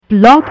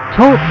Blog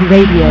Talk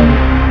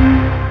Radio.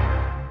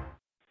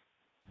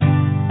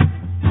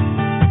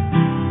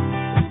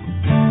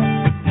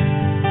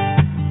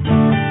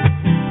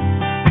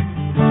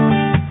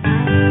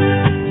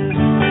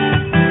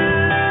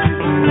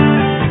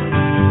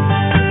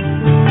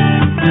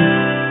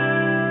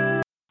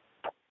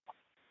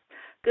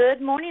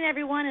 Good morning,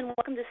 everyone, and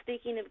welcome to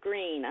Speaking of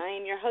Green. I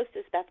am your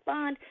hostess, Beth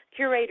Bond,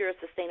 curator of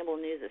sustainable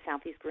news at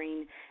Southeast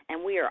Green,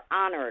 and we are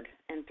honored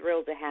and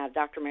thrilled to have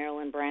Dr.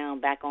 Marilyn Brown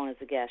back on as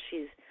a guest.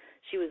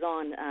 She was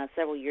on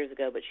several years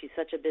ago, but she's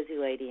such a busy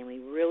lady, and we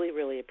really,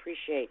 really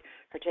appreciate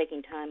her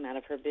taking time out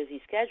of her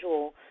busy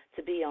schedule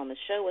to be on the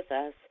show with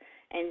us.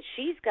 And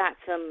she's got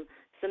some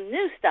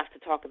new stuff to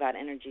talk about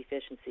energy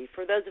efficiency.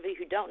 For those of you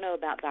who don't know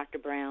about Dr.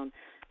 Brown,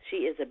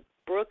 she is a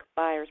Brooke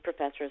Byers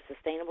Professor of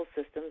Sustainable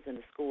Systems in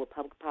the School of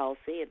Public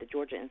Policy at the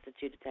Georgia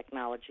Institute of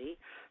Technology.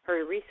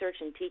 Her research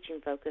and teaching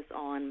focus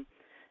on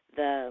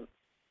the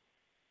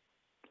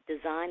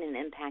design and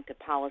impact of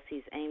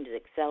policies aimed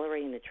at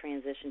accelerating the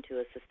transition to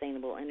a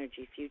sustainable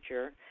energy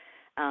future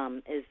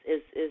is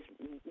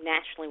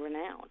nationally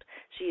renowned.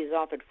 She has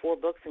authored 4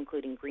 books,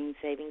 including Green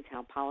Savings,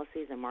 How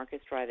Policies and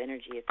Markets Drive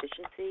Energy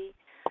Efficiency,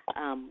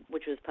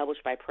 which was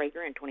published by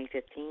Prager in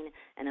 2015,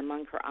 and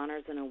among her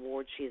honors and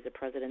awards, she is a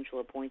presidential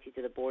appointee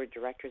to the board of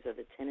directors of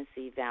the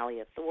Tennessee Valley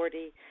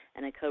Authority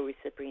and a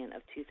co-recipient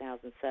of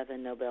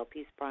 2007 Nobel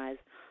Peace Prize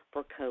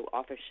for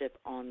co-authorship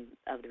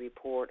of the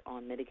report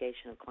on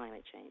mitigation of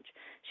climate change.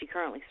 She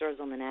currently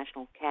serves on the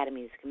National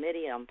Academies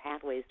Committee on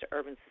Pathways to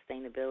Urban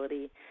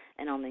Sustainability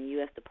and on the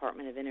U.S.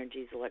 Department of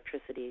Energy's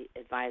Electricity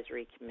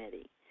Advisory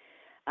Committee.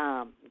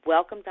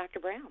 Welcome, Dr.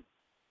 Brown.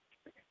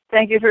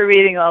 Thank you for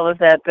reading all of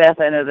that, Beth.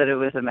 I know that it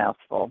was a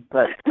mouthful,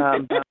 but a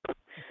good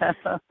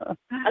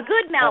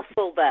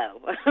mouthful, though.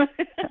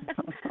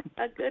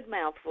 A good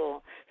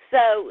mouthful.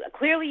 So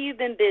clearly you've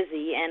been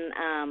busy, and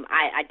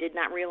I did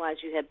not realize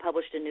you had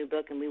published a new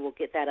book, and we will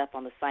get that up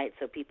on the site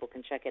so people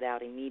can check it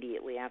out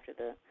immediately after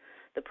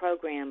the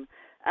program.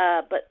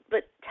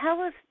 But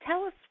tell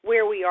us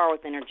where we are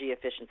with energy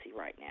efficiency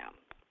right now.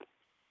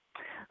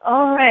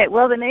 All right.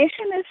 Well, the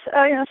nation is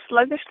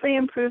sluggishly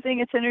improving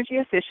its energy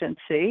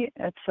efficiency.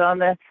 It's on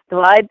the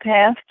glide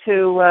path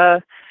to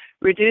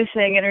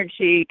reducing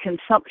energy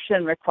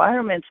consumption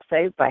requirements,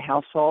 say, by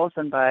households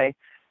and by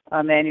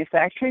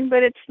manufacturing,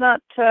 but it's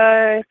not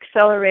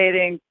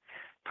accelerating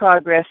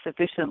progress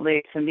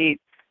sufficiently to meet,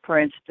 for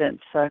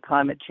instance,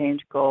 climate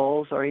change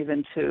goals or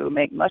even to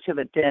make much of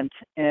a dent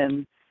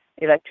in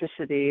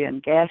electricity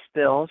and gas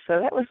bills. So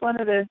that was one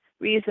of the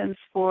reasons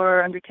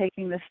for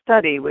undertaking this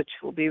study, which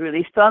will be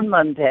released on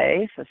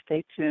Monday, so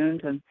stay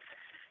tuned, and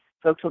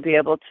folks will be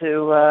able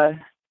to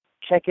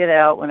check it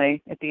out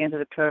at the end of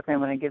the program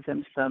when I give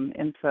them some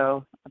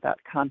info about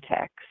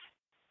contacts.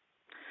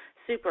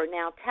 Super.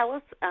 Now tell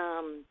us,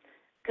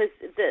 because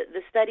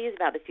the study is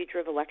about the future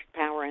of electric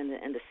power in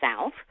the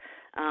South,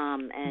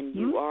 and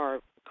you are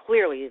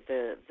clearly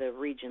the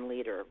region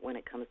leader when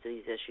it comes to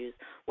these issues.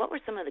 What were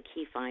some of the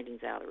key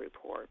findings out of the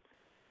report?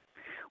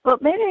 Well,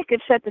 maybe I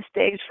could set the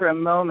stage for a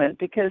moment,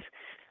 because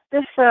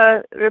this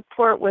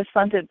report was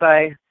funded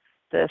by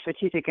the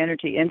Strategic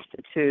Energy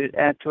Institute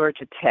at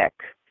Georgia Tech,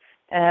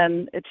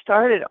 and it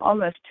started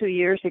almost 2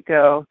 years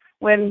ago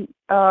when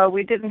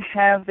we didn't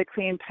have the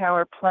Clean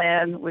Power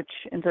Plan, which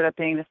ended up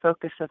being the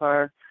focus of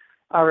our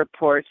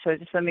report. So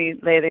just let me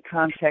lay the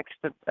context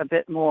a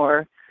bit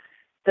more.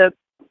 The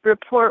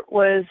report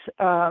was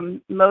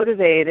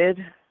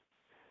motivated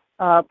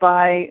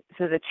by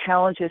the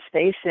challenges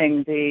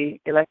facing the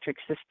electric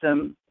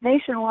system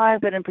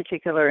nationwide, but in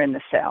particular in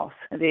the South.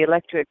 The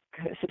electric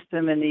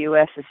system in the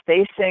U.S. is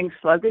facing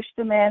sluggish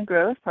demand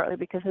growth, partly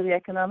because of the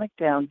economic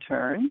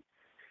downturn,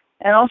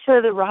 and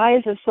also the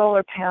rise of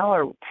solar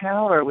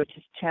power, which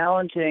is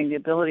challenging the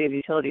ability of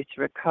utilities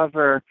to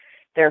recover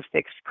their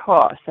fixed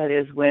costs. That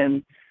is,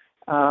 when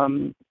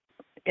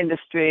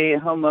industry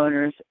and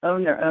homeowners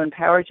own their own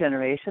power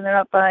generation, they're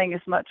not buying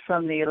as much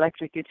from the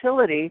electric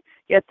utility,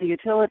 yet the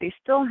utility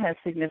still has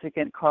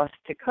significant costs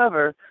to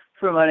cover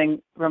from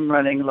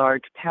running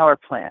large power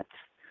plants.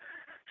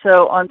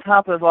 So on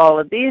top of all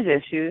of these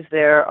issues,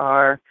 there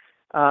are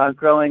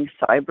growing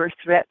cyber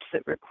threats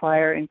that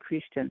require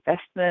increased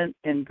investment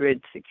in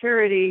grid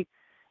security,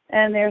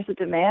 and there's a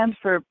demand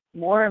for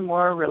more and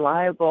more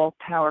reliable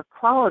power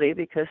quality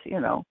because,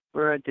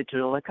 we're a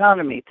digital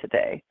economy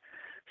today.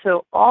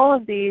 So all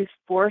of these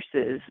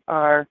forces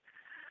are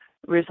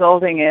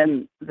resulting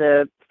in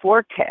the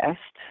forecast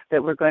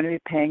that we're going to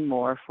be paying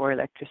more for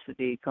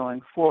electricity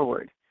going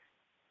forward.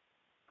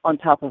 On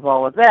top of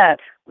all of that,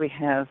 we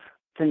have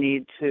the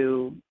need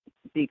to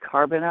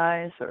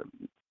decarbonize or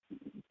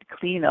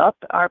clean up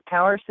our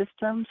power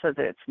system so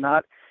that it's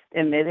not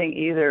emitting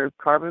either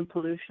carbon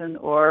pollution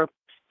or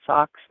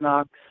SOx,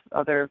 NOx,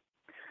 other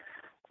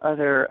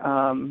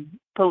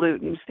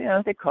pollutants,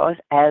 that cause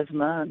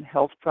asthma and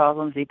health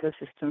problems,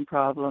 ecosystem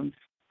problems.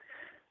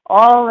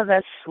 All of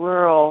that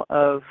swirl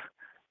of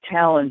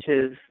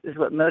challenges is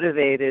what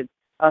motivated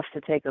us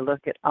to take a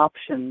look at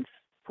options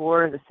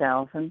for the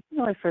South and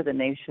really for the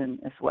nation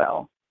as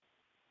well.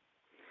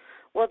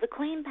 Well, the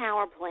Clean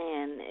Power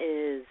Plan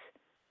is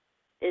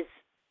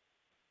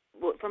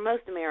for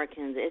most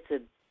Americans,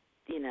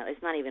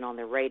 it's not even on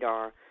their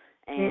radar,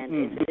 and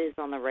if it is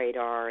on the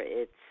radar,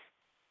 it's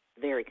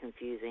very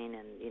confusing,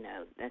 and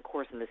of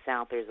course in the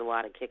South there's a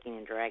lot of kicking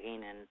and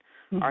dragging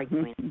and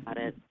arguing about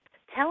it.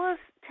 Tell us,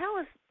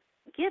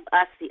 give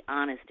us the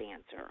honest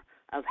answer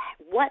of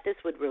what this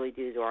would really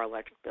do to our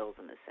electric bills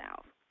in the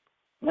South.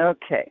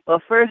 Okay.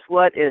 Well, first,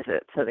 what is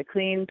it? So the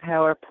Clean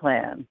Power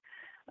Plan.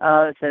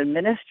 It's an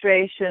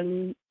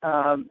administration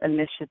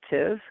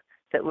initiative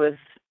that was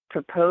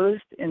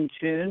proposed in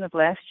June of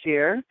last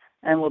year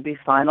and will be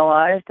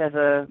finalized as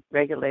a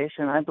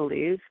regulation, I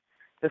believe,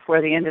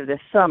 before the end of this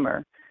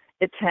summer.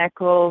 It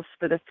tackles,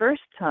 for the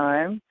first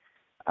time,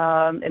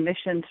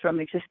 emissions from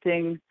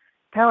existing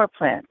power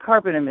plant,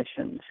 carbon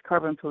emissions,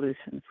 carbon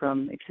pollution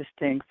from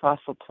existing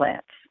fossil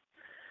plants.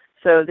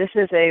 So this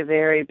is a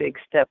very big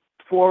step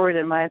forward,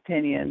 in my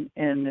opinion,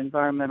 in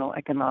environmental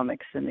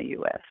economics in the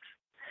U.S.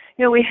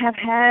 We have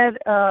had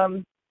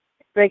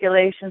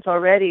regulations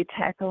already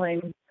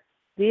tackling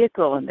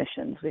vehicle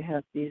emissions. We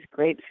have these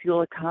great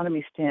fuel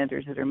economy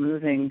standards that are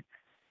moving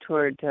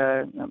toward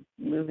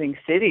moving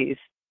cities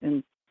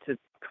into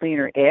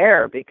cleaner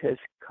air because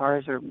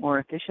cars are more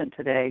efficient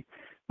today.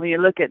 When you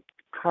look at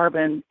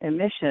carbon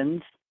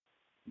emissions,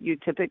 you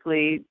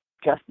typically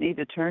just need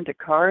to turn to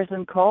cars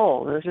and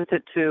coal. Those are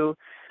the two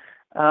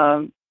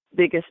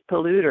biggest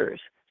polluters.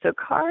 So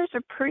cars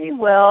are pretty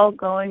well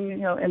going,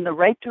 in the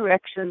right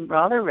direction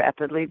rather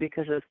rapidly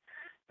because of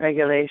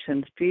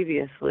regulations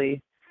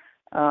previously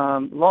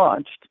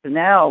launched. But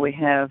now we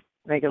have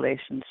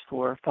regulations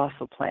for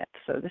fossil plants.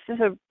 So this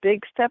is a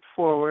big step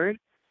forward,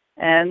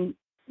 and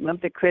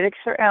the critics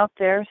are out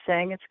there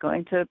saying it's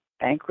going to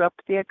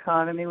bankrupt the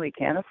economy. We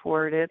can't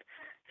afford it.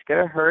 It's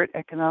going to hurt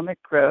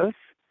economic growth.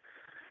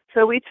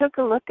 So we took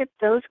a look at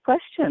those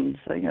questions.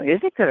 So,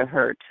 is it going to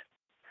hurt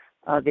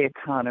the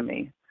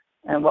economy?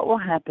 And what will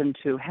happen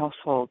to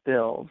household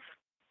bills?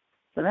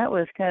 So that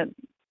was kind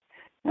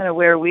of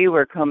where we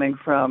were coming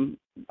from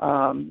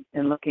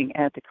in looking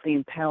at the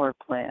Clean Power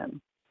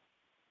Plan.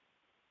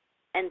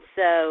 And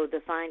so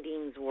the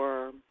findings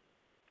were?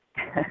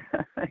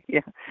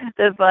 Yeah,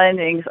 the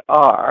findings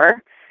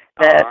are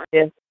that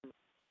if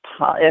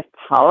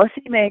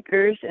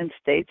policymakers in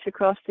states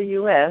across the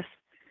U.S.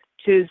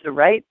 choose the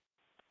right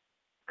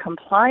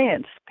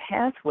compliance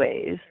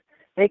pathways,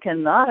 they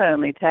can not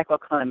only tackle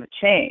climate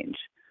change,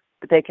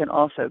 but they can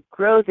also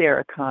grow their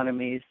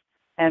economies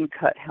and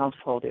cut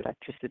household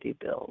electricity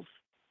bills.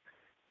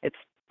 It's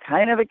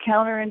kind of a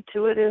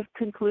counterintuitive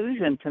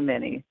conclusion to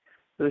many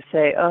who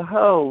say,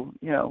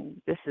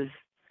 this is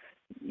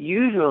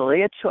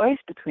usually a choice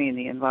between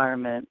the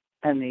environment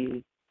and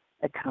the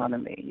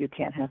economy. You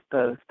can't have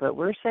both. But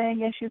we're saying,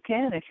 yes, you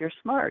can if you're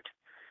smart.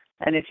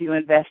 And if you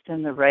invest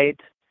in the right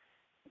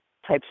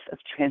types of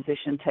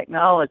transition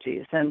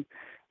technologies. And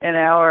in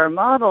our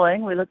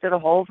modeling, we looked at a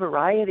whole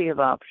variety of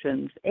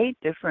options, 8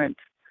 different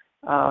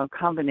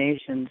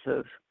combinations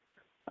of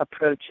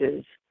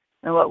approaches.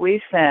 And what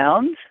we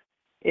found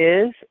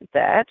is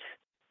that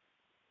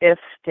if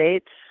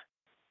states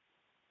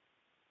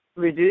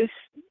reduce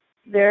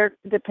their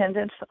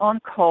dependence on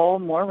coal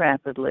more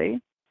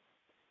rapidly,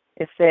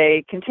 if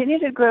they continue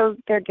to grow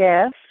their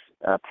gas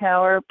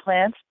power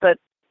plants, but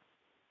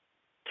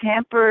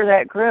temper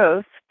that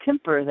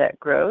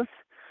growth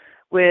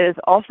with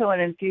also an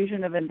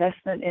infusion of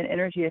investment in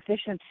energy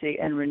efficiency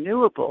and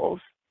renewables,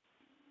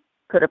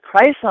 put a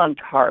price on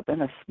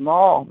carbon, a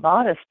small,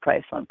 modest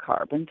price on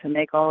carbon to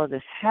make all of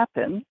this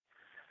happen,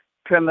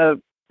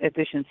 promote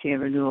efficiency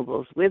and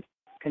renewables with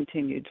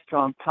continued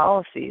strong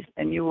policies,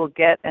 and you will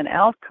get an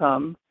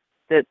outcome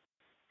that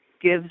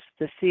gives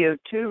the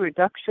CO2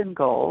 reduction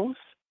goals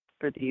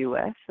for the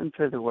U.S. and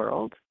for the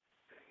world,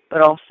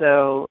 but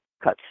also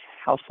cuts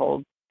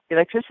household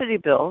electricity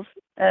bills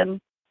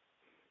and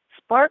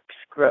sparks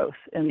growth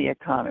in the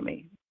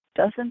economy,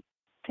 doesn't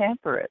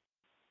tamper it.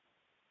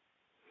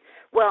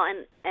 Well,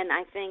 and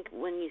I think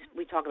when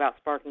we talk about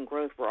sparking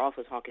growth, we're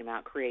also talking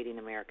about creating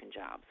American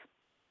jobs.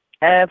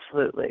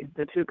 Absolutely.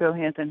 The two go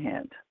hand in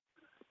hand.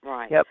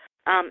 Right. Yep.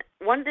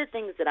 One of the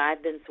things that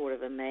I've been sort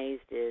of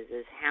amazed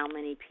is how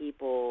many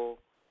people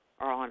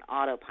are on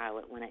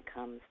autopilot when it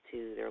comes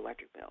to their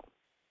electric bill.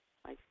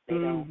 Like they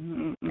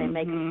don't, they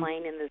may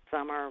complain in the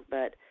summer,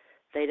 but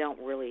they don't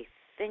really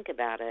think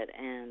about it.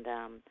 And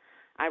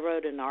I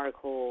wrote an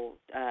article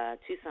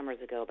 2 summers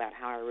ago about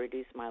how I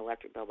reduced my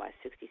electric bill by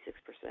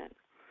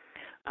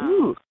 66%.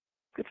 Ooh,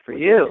 good for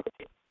you.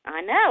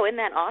 I know, isn't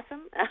that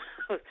awesome?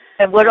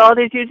 And what all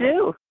did you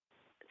do?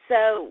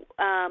 So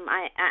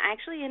I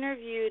actually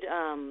interviewed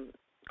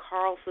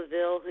Carl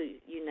Seville, who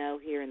you know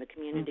here in the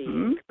community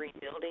in the Green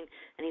Building,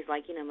 and he's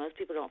like, most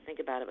people don't think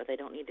about it, but they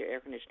don't need their air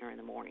conditioner in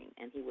the morning,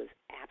 and he was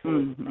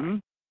absolutely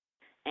right.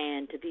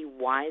 And to be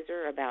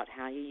wiser about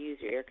how you use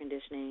your air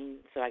conditioning,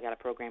 so I got a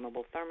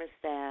programmable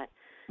thermostat,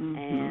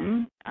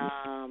 and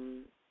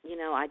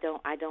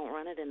I don't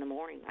run it in the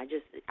morning.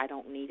 I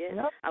don't need it.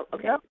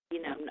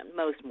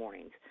 Most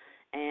mornings,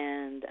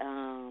 and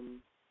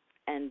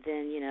And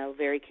then,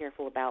 very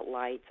careful about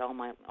lights. All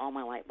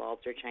my light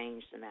bulbs are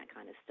changed and that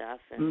kind of stuff.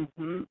 And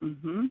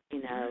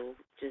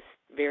just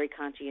very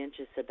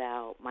conscientious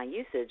about my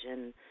usage.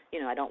 And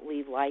I don't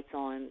leave lights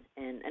on.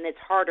 And it's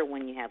harder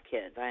when you have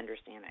kids. I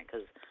understand that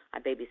because I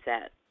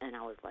babysat, and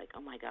I was like,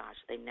 oh my gosh,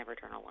 they never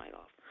turn a light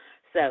off.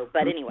 So,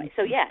 but anyway,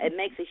 it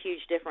makes a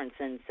huge difference.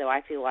 And so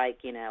I feel like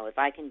if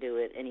I can do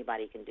it,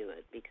 anybody can do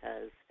it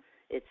because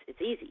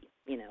it's easy.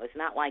 It's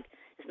not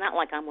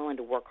like I'm willing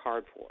to work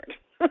hard for it.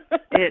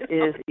 It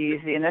is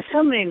easy, and there's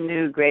so many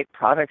new great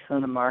products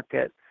on the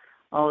market.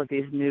 All of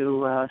these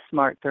new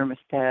smart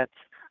thermostats.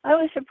 I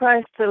was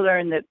surprised to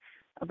learn that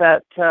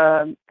about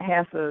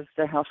half of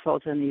the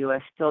households in the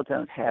U.S. still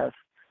don't have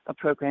a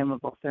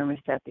programmable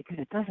thermostat because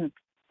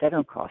they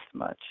don't cost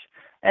much.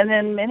 And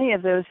then many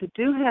of those who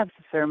do have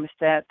the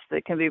thermostats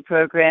that can be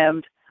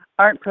programmed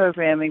aren't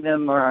programming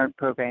them or aren't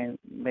programming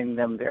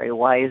them very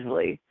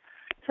wisely.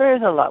 So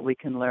there's a lot we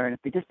can learn if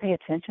we just pay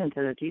attention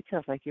to the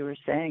details, like you were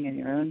saying, in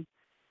your own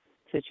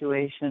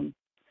situation.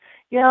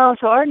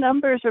 So our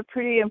numbers are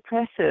pretty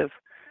impressive.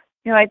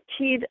 I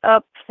teed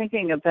up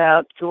thinking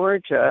about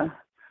Georgia,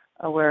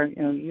 where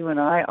you and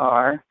I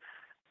are,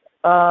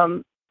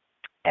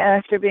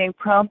 after being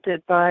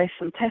prompted by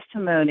some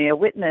testimony, a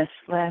witness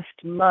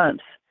last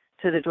month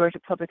to the Georgia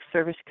Public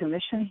Service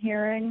Commission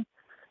hearing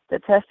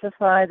that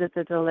testified that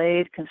the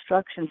delayed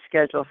construction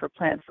schedule for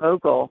Plant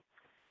Vogtle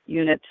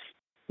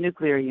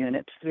nuclear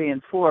units 3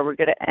 and 4, were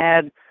going to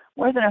add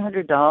more than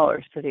 $100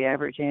 to the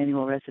average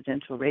annual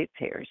residential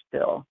ratepayers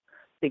bill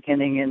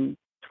beginning in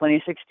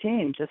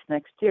 2016, just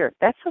next year.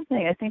 That's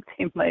something I think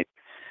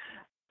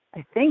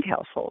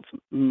households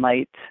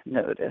might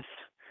notice.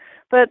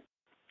 But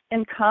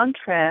in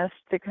contrast,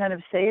 the kind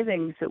of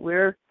savings that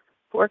we're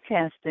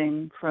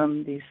forecasting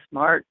from these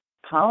smart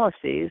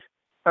policies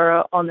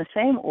are on the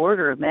same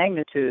order of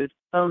magnitude,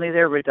 only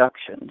they're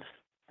reductions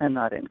and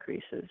not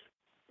increases.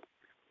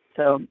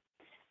 So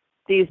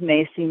these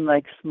may seem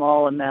like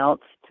small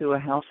amounts to a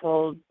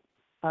household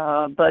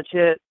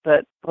budget,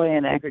 but boy,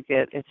 in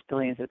aggregate, it's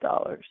billions of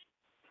dollars.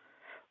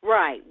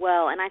 Right.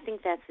 Well, and I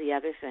think that's the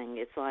other thing.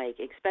 It's like,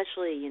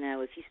 especially,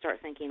 if you start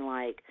thinking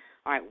like,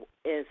 all right,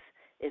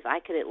 if I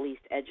could at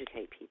least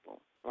educate people,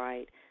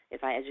 right?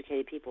 If I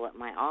educated people at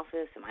my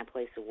office, at my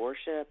place of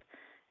worship,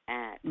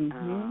 at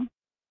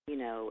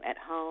at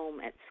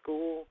home, at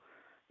school,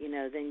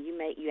 then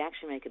you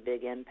actually make a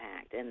big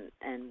impact.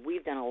 And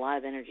we've done a lot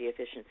of energy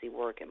efficiency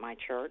work at my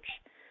church.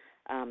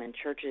 And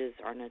churches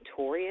are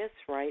notorious,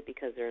 right,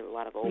 because there are a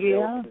lot of old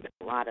buildings,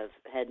 a lot of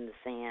head in the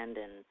sand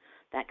and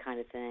that kind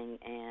of thing.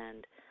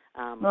 And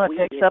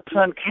it takes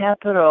upfront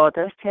capital. It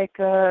does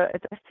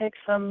take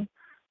some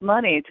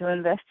money to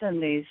invest in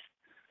these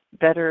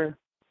better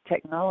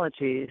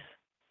technologies.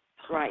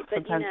 Right,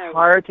 but sometimes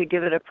hard to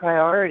give it a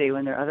priority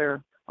when there are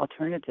other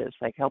alternatives,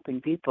 like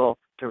helping people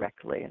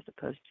directly as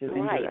opposed to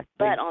indirectly. Right,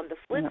 but on the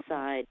flip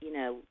side,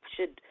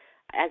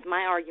 as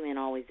my argument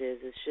always is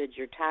should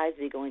your tithes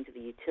be going to the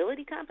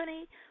utility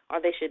company,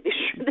 or should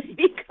they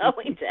be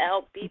going to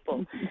help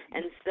people?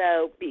 And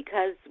so,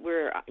 because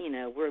we're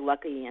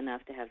lucky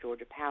enough to have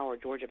Georgia Power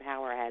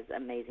has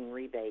amazing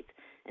rebates,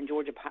 and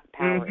Georgia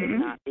Power is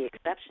not the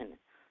exception.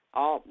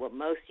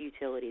 Most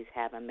utilities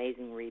have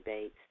amazing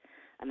rebates.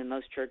 I mean,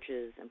 most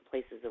churches and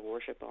places of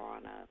worship are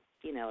on a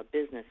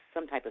business,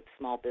 some type of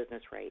small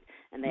business rate,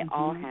 and they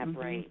all have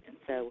rates. And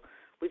so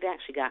we've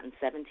actually gotten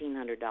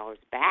 $1,700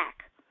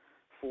 back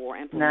for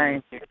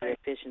implementing energy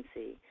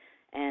efficiency.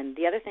 And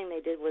the other thing they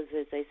did was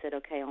they said,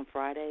 okay, on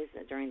Fridays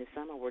during the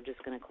summer, we're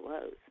just going to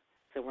close,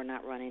 so we're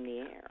not running the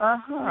air.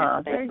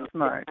 Very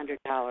smart.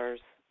 $600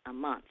 a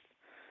month.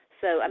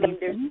 So I mean,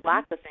 there's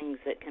lots of things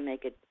that can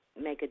make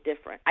a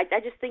difference. I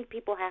just think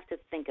people have to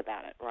think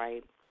about it,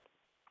 right?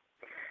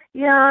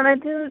 Yeah, and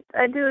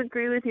I do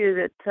agree with you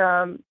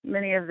that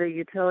many of the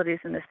utilities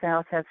in the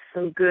South have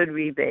some good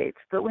rebates.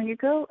 But when you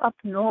go up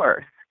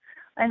north,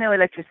 I know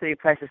electricity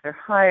prices are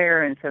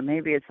higher, and so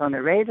maybe it's on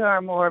the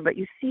radar more, but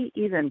you see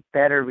even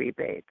better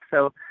rebates.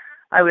 So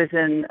I was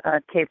in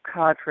Cape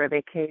Cod for a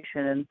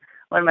vacation, and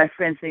one of my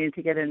friends needed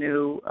to get a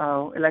new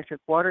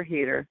electric water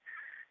heater.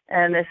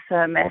 And this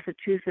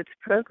Massachusetts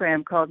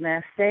program called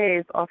Mass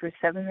Save offers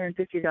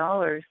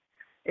 $750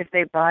 if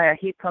they buy a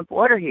heat pump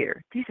water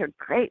heater. These are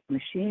great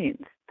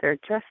machines. They're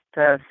just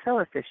so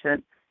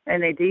efficient,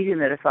 and they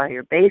dehumidify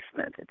your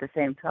basement at the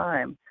same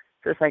time.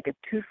 So it's like a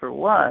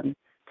 2-for-1.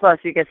 Plus,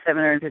 you get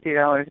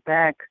 $750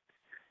 back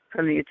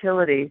from the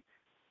utility.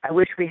 I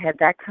wish we had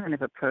that kind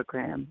of a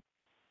program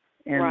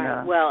in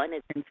and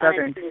it's in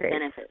southern states.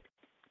 Benefits.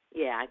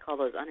 Yeah, I call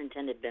those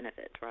unintended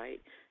benefits, right?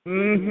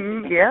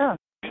 Yeah.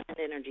 And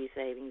energy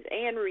savings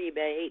and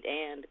rebate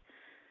and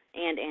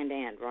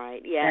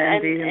right? Yeah.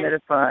 And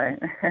dehumidify.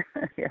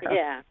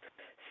 Yeah.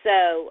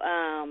 So,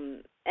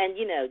 and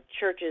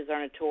churches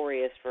are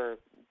notorious for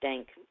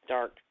dank,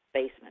 dark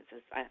basements.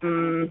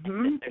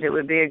 It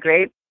would be a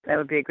great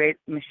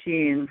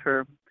machine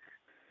for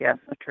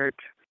a church.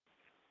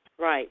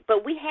 Right.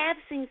 But we have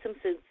seen some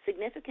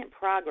significant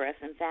progress.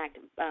 In fact,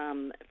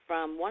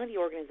 from one of the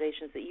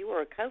organizations that you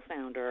were a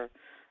co-founder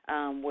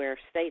where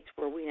states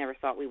where we never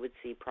thought we would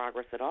see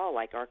progress at all,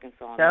 like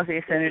Arkansas and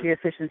Southeast Energy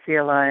Efficiency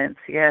Alliance,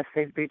 yes,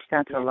 they've reached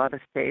out to a lot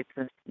of states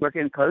and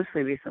working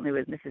closely recently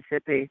with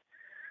Mississippi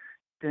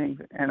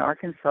and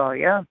Arkansas,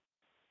 yeah.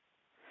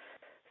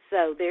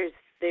 So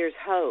there's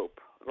hope,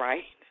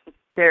 right?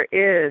 There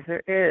is.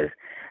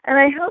 And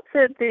I hope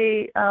that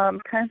the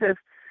kinds of,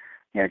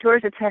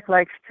 Georgia Tech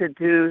likes to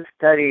do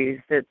studies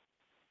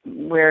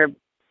where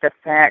the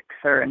facts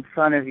are in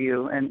front of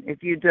you. And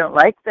if you don't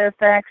like the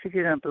facts, if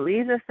you don't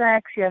believe the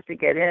facts, you have to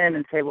get in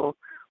and say, well,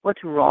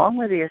 what's wrong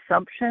with the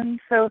assumptions?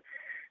 So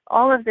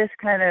all of this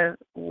kind of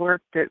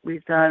work that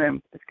we've done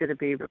and it's going to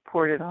be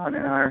reported on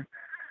in our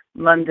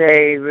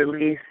Monday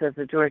release of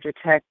the Georgia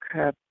Tech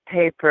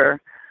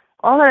paper,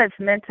 all that it's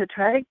meant to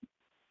try to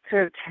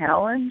sort of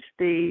challenge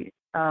the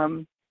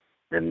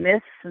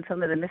myths and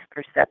some of the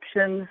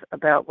misperceptions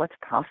about what's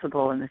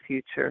possible in the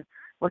future.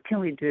 What can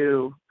we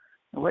do?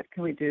 What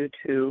can we do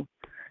to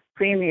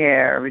clean the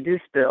air,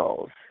 reduce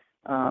bills,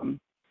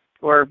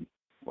 or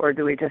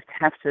do we just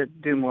have to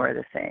do more of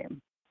the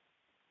same?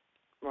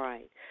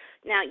 Right.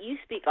 Now, you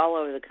speak all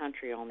over the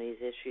country on these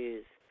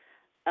issues.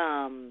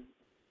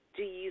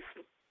 Do you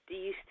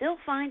still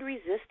find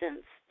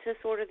resistance to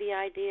sort of the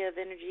idea of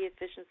energy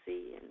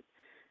efficiency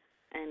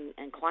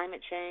and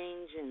climate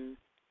change and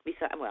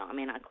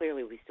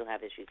clearly we still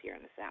have issues here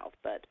in the South,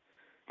 but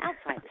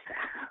outside the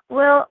South?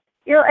 Well,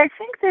 I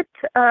think that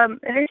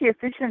energy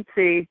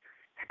efficiency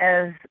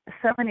has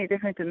so many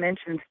different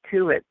dimensions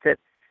to it that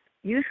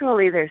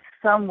usually there's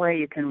some way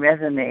you can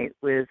resonate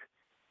with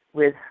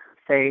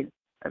say,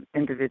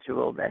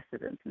 individual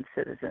residents and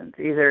citizens.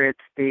 Either it's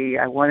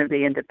I want to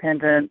be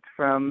independent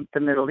from the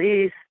Middle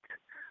East,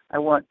 I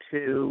want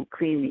to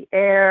clean the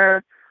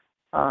air,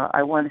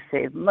 I want to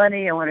save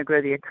money, I want to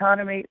grow the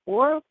economy,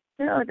 or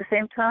at the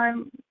same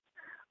time,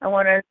 I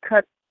want to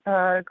cut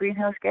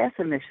greenhouse gas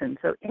emissions.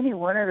 So any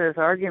one of those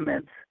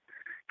arguments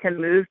can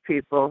move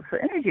people. So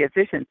energy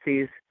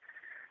efficiencies,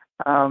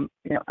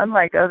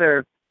 unlike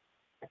other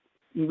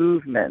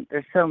movement,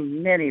 there's so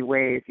many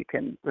ways you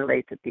can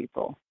relate to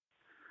people.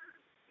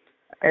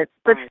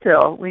 But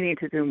still, we need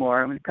to do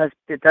more because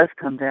it does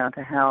come down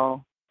to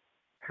how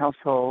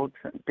households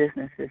and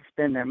businesses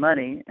spend their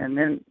money, and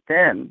then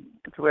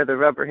it's where the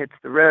rubber hits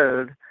the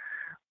road.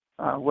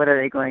 What are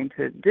they going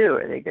to do?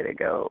 Are they going to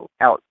go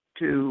out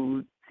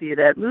to see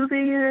that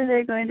movie, or are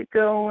they going to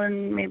go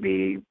and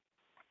maybe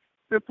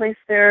replace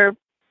their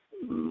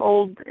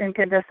old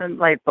incandescent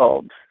light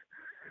bulbs?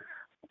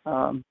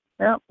 It's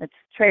a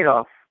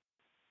trade-off.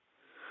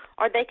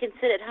 Or they can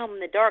sit at home in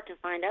the dark and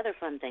find other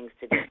fun things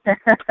to do.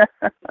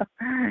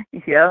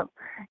 Yeah.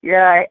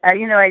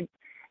 I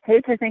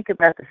hate to think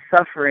about the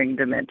suffering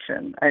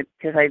dimension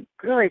because I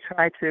really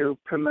try to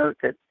promote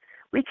that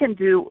we can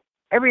do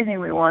everything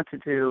we want to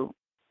do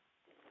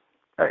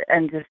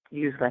and just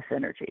use less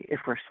energy if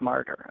we're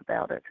smarter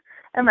about it.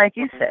 And like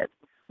you said,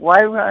 why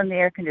run the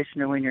air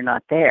conditioner when you're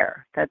not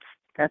there? That's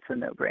a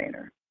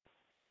no-brainer.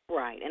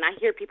 Right. And I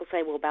hear people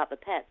say, well, about the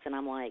pets, and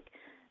I'm like,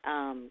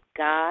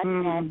 God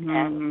had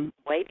pets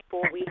way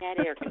before we had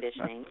air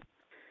conditioning,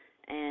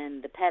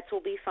 and the pets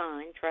will be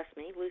fine. Trust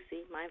me,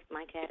 Lucy,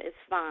 my cat is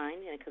fine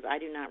because I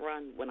do not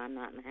run when I'm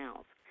not in the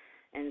house.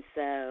 And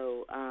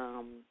so,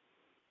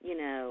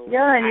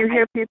 Yeah, and you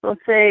hear people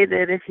say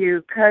that if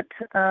you cut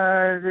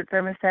the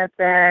thermostat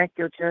back,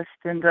 you'll just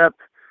end up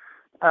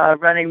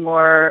running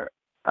more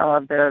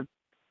of the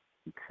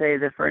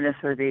furnace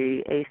or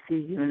the AC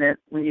unit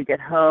when you get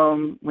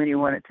home, when you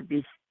want it to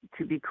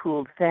be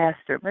cooled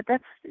faster. But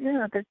that's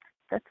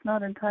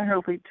not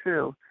entirely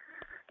true.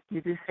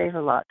 You do save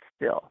a lot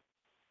still.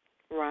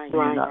 Right.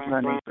 You're not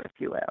running for a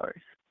few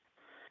hours.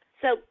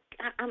 So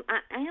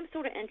I am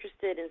sort of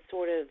interested in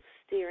sort of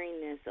steering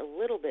this a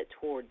little bit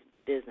towards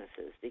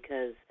businesses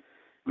because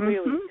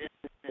clearly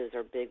businesses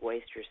are big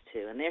wasters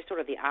too, and they're sort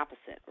of the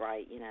opposite,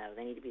 right?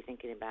 They need to be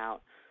thinking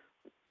about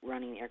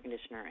running the air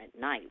conditioner at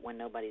night when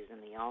nobody's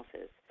in the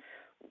office.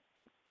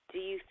 Do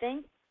you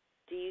think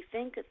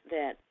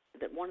that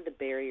one of the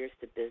barriers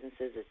to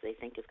businesses is they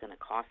think it's going to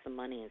cost them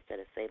money instead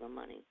of save them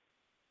money?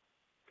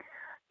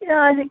 Yeah,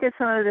 I think it's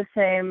some of the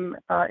same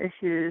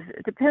issues.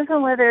 It depends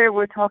on whether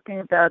we're talking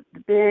about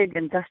the big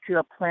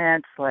industrial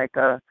plants like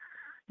a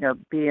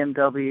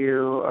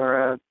BMW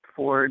or a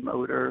Ford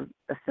motor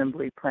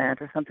assembly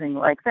plant or something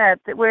like that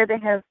where they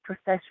have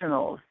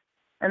professionals.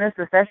 And those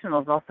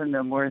professionals often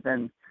know more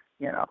than,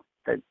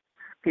 the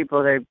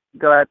people that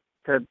go out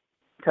to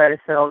try to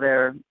sell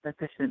their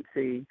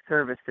efficiency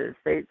services.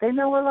 They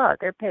know a lot.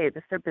 They're paid.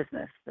 It's their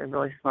business. They're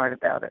really smart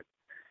about it.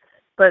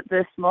 But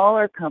the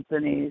smaller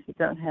companies that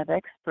don't have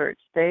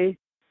experts, they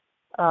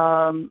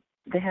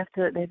have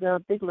a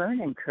big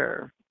learning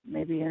curve.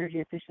 Maybe energy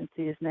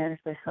efficiency is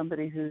managed by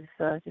somebody who's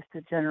just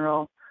a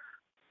general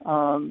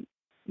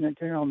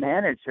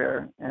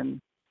manager,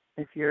 and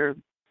if you're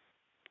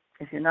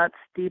not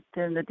steeped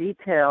in the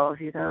details,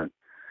 you don't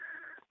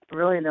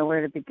really know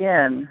where to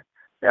begin.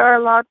 There are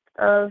a lot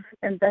of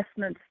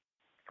investments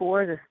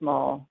for the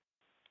small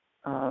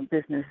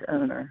business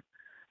owner,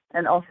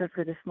 and also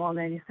for the small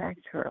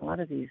manufacturer. A lot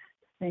of these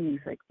things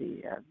like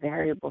the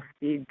variable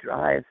speed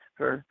drives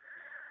for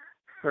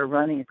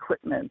running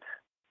equipment,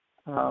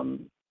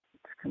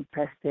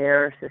 compressed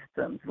air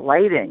systems,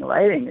 lighting.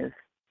 Lighting is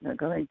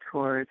going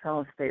towards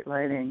solid-state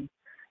lighting,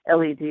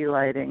 LED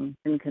lighting,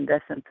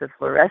 incandescent to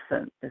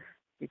fluorescent. If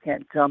you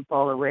can't jump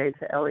all the way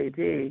to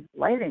LED,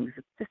 lighting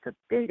is just a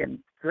big and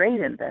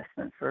great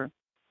investment for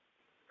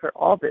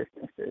all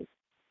businesses.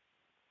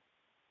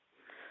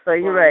 So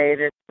you're right.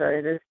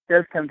 It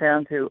does come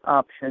down to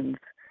options.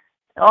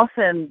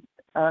 Often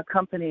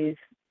companies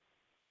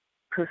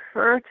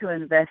prefer to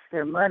invest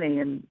their money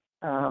in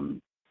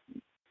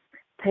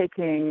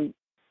taking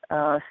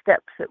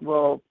steps that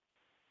will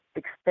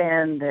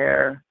expand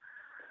their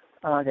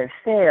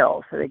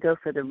sales. So they go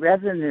for the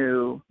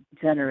revenue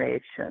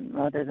generation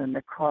rather than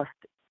the cost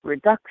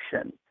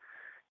reduction.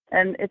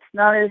 And it's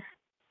not as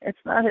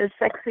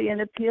sexy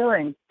and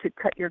appealing to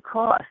cut your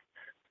costs.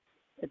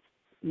 It's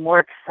more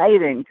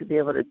exciting to be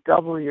able to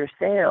double your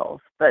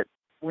sales. But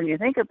when you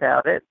think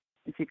about it,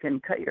 if you can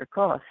cut your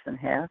costs in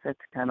half,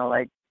 it's kind of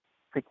like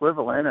the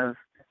equivalent of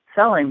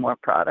selling more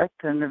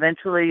product, and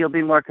eventually you'll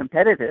be more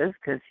competitive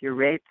because your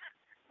rates,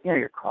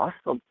 your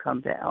costs will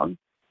come down,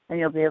 and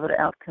you'll be able to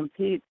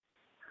outcompete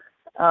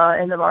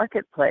in the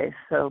marketplace.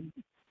 So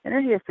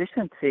energy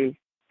efficiency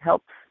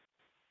helps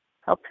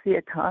the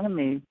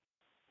economy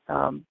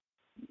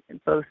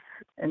both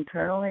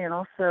internally and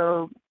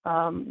also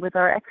with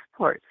our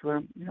exports.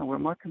 We're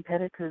more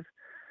competitive,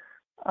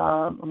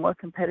 a more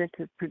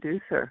competitive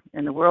producer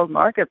in the world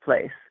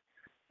marketplace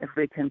if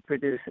we can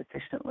produce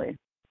efficiently.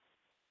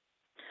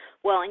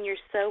 Well, and you're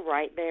so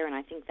right there, and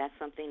I think that's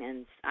something,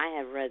 and I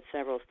have read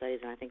several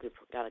studies, and I think we've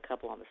got a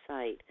couple on the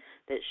site,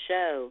 that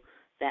show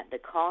that the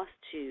cost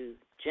to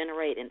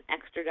generate an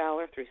extra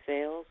dollar through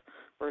sales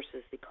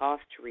versus the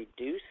cost to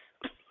reduce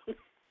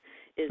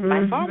is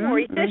by far more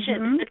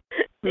efficient.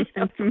 You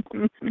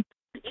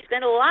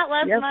spend a lot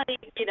less money,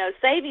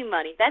 saving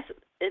money.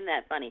 Isn't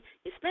that funny?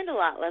 You spend a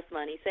lot less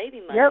money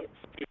saving money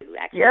to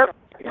actually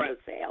grow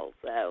sales.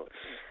 So,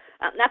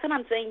 not that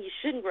I'm saying you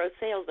shouldn't grow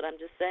sales, but I'm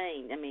just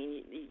saying,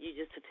 you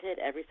just have hit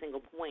every single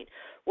point.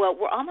 Well,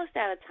 we're almost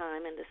out of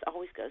time, and this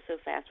always goes so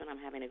fast when I'm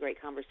having a great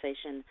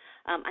conversation.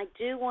 I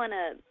do want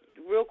to,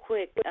 real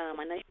quick, I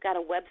know you've got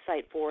a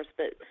website for us,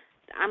 but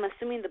I'm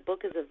assuming the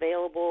book is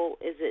available.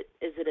 Is it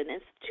an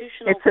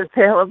institutional? It's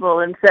available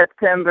in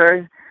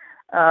September.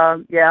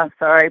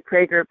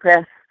 Prager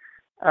Press.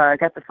 I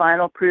got the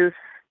final proofs.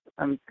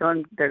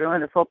 They're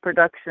going to full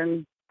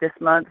production this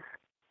month,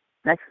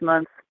 next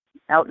month,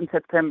 out in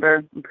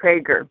September.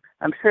 Prager.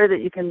 I'm sure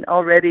that you can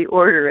already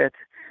order it,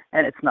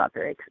 and it's not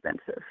very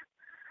expensive.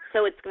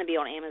 So it's going to be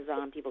on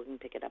Amazon. People can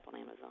pick it up on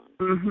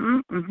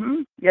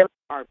Amazon. Yep.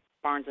 Or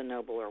Barnes &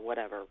 Noble or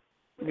whatever.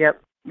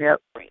 Yep.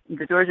 Great.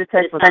 The Georgia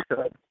Tech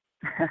bookstore.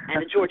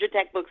 And the Georgia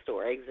Tech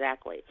bookstore,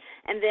 exactly.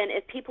 And then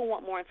if people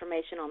want more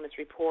information on this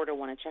report or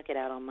want to check it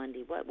out on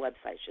Monday, what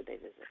website should they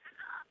visit?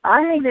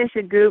 I think they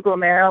should Google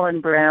Marilyn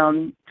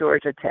Brown,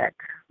 Georgia Tech,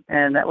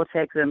 and that will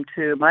take them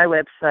to my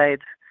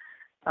website.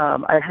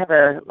 I have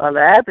a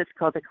lab. It's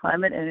called the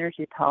Climate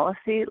Energy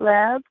Policy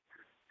Lab.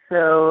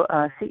 So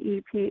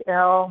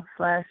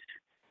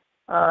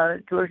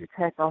CEPL/Georgia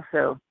Tech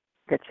also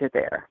gets you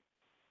there.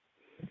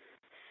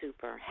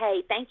 Super.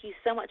 Hey, thank you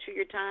so much for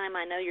your time.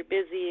 I know you're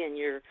busy and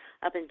you're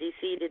up in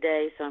D.C.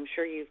 today, so I'm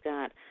sure you've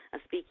got a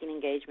speaking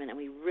engagement, and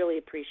we really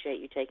appreciate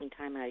you taking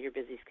time out of your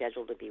busy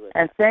schedule to be with us.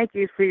 And thank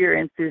you for your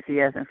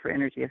enthusiasm for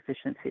energy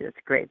efficiency.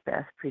 That's great,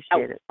 Beth.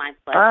 Appreciate it. My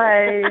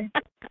pleasure.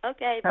 Bye.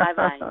 Okay,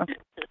 bye-bye.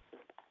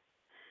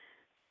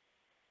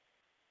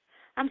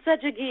 I'm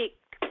such a geek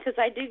because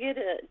I do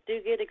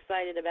get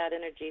excited about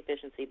energy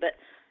efficiency, but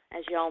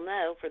as you all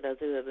know, for those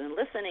who have been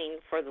listening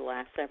for the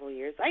last several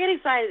years, I get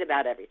excited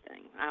about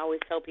everything. I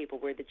always tell people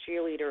we're the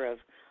cheerleader of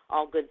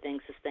all good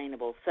things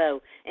sustainable.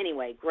 So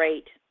anyway,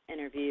 great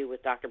interview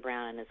with Dr.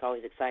 Brown, and it's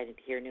always exciting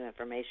to hear new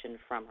information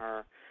from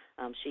her.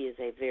 She is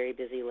a very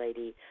busy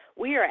lady.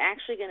 We are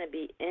actually going to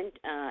be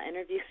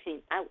interviewing,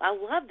 I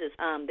love this.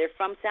 They're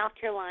from South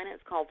Carolina.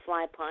 It's called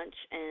Fly Punch,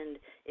 and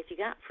if you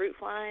got fruit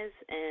flies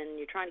and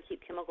you're trying to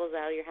keep chemicals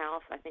out of your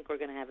house, I think we're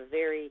going to have a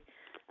very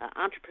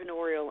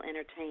entrepreneurial,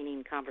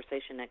 entertaining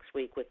conversation next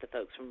week with the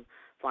folks from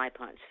Fly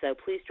Punch. So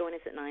please join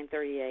us at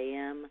 9:30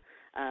 a.m.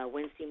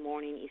 Wednesday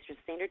morning Eastern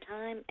Standard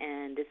Time.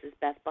 And this is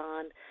Beth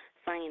Bond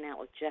signing out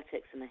with Jeff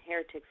Hicks and the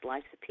Heretics,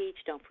 Life's a Peach.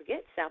 Don't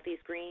forget,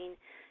 Southeast Green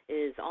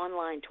is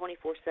online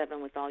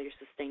 24/7 with all your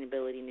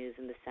sustainability news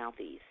in the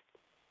Southeast.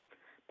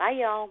 Bye,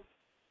 y'all.